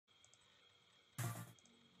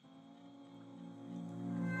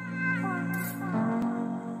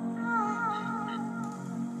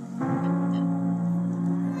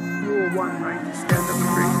stand up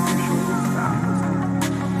straight with your shoulders back, to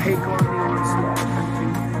take on the onslaught, and to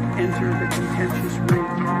enter the contentious ring,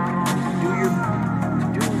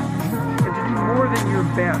 to do more than your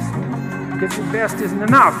best, because your best isn't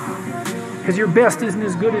enough, because your best isn't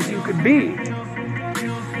as good as you could be.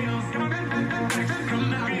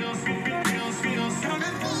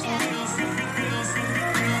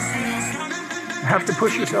 You have to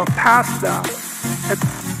push yourself past that.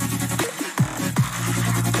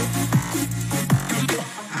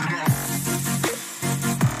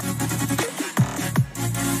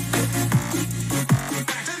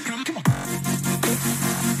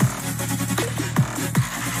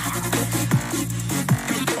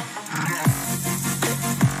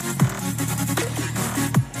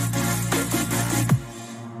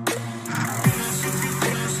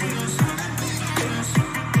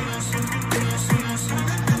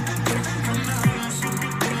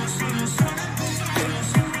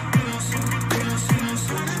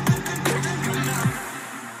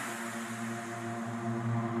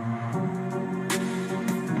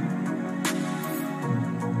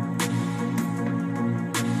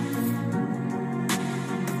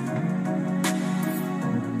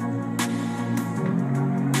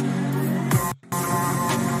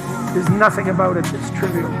 There's nothing about it that's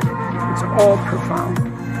trivial. It's all profound.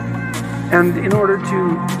 And in order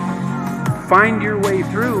to find your way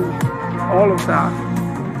through all of that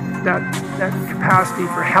capacity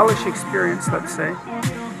for hellish experience, let's say,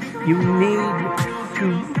 you need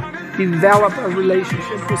to develop a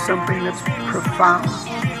relationship with something that's profound.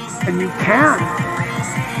 And you can.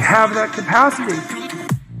 You have that capacity.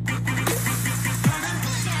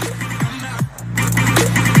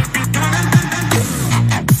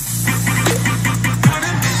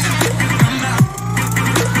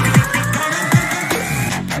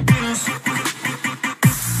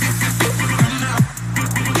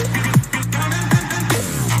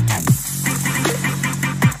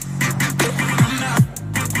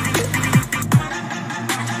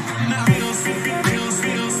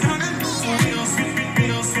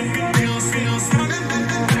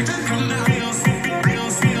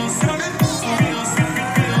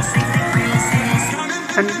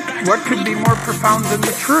 What could be more profound than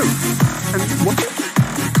the truth? And what